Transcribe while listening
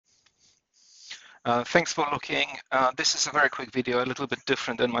Thanks for looking. This is a very quick video, a little bit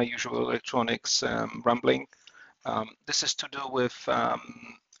different than my usual electronics rambling. This is to do with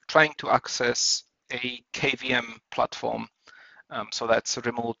trying to access a KVM platform. So that's a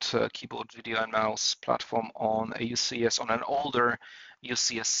remote keyboard, video, and mouse platform on a UCS, on an older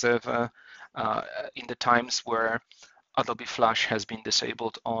UCS server in the times where Adobe Flash has been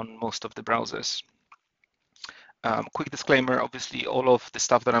disabled on most of the browsers. Quick disclaimer, obviously all of the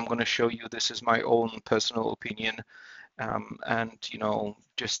stuff that I'm going to show you, this is my own personal opinion, and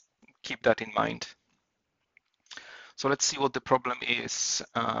just keep that in mind. So let's see what the problem is.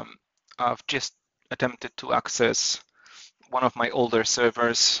 I've just attempted to access one of my older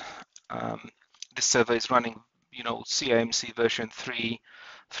servers. This server is running CIMC version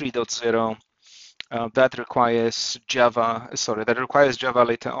 3.0. That requires Java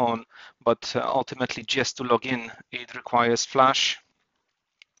later on, but ultimately just to log in, it requires Flash.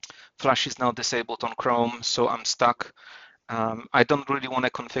 Flash is now disabled on Chrome, so I'm stuck. I don't really want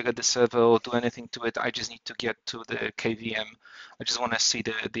to configure the server or do anything to it. I just need to get to the KVM. I just want to see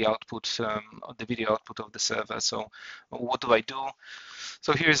the output, the video output of the server. So what do I do?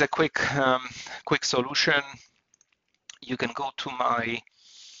 So here's a quick solution. You can go to my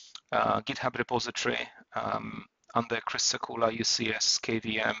GitHub repository under Chris Sekula UCS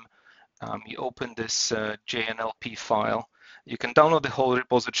KVM. You open this JNLP file. You can download the whole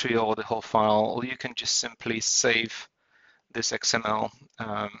repository or the whole file, or you can just simply save this XML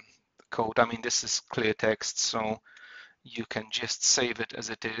code. I mean, this is clear text, so you can just save it as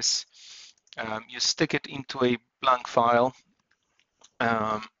it is. You stick it into a blank file.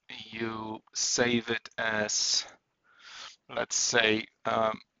 You save it as, let's say,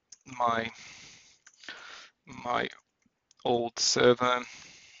 my old server.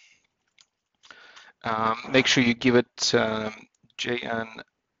 Make sure you give it JNLP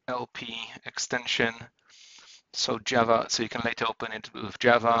extension, so Java, so you can later open it with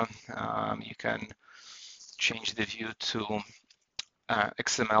Java. You can change the view to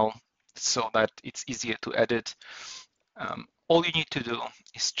XML so that it's easier to edit. All you need to do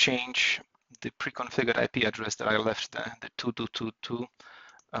is change the pre-configured IP address that I left there, the 2222,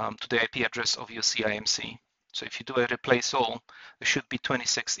 to the IP address of your CIMC. So if you do a replace all, there should be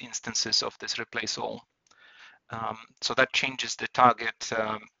 26 instances of this replace all. So that changes the target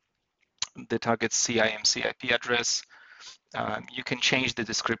CIMC IP address. You can change the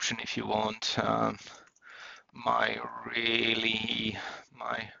description if you want. My really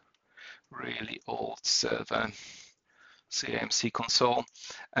old server CIMC console,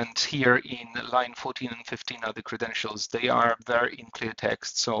 and here in line 14 and 15 are the credentials. They are there in clear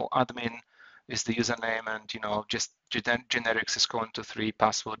text. So admin is the username, and just generic Cisco 123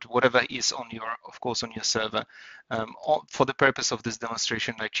 password, whatever is on your, of course, on your server. For the purpose of this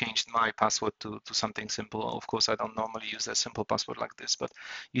demonstration, I changed my password to something simple. Of course, I don't normally use a simple password like this, but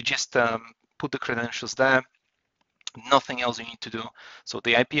you just put the credentials there. Nothing else you need to do. So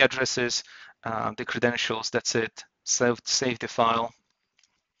the IP addresses, the credentials, that's it. Save the file.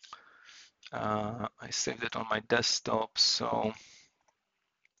 I saved it on my desktop, so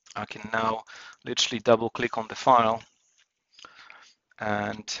I can now literally double click on the file,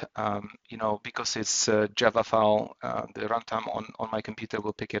 and because it's a Java file, the runtime on my computer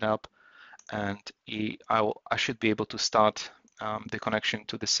will pick it up, and I should be able to start the connection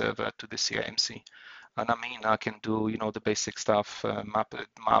to the server, to the CIMC. And I mean, I can do the basic stuff, map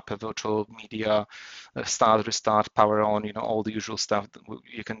a virtual media, start, restart, power on, all the usual stuff that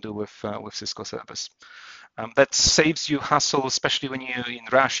you can do with Cisco servers. That saves you hassle, especially when you're in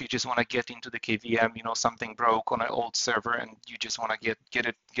rush. You just want to get into the KVM. Something broke on an old server, and you just want to get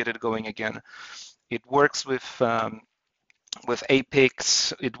it going again. It works with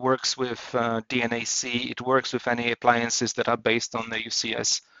APICs. It works with DNAC. It works with any appliances that are based on the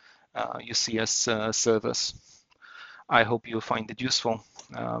UCS servers. I hope you find it useful.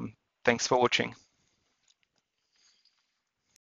 Thanks for watching.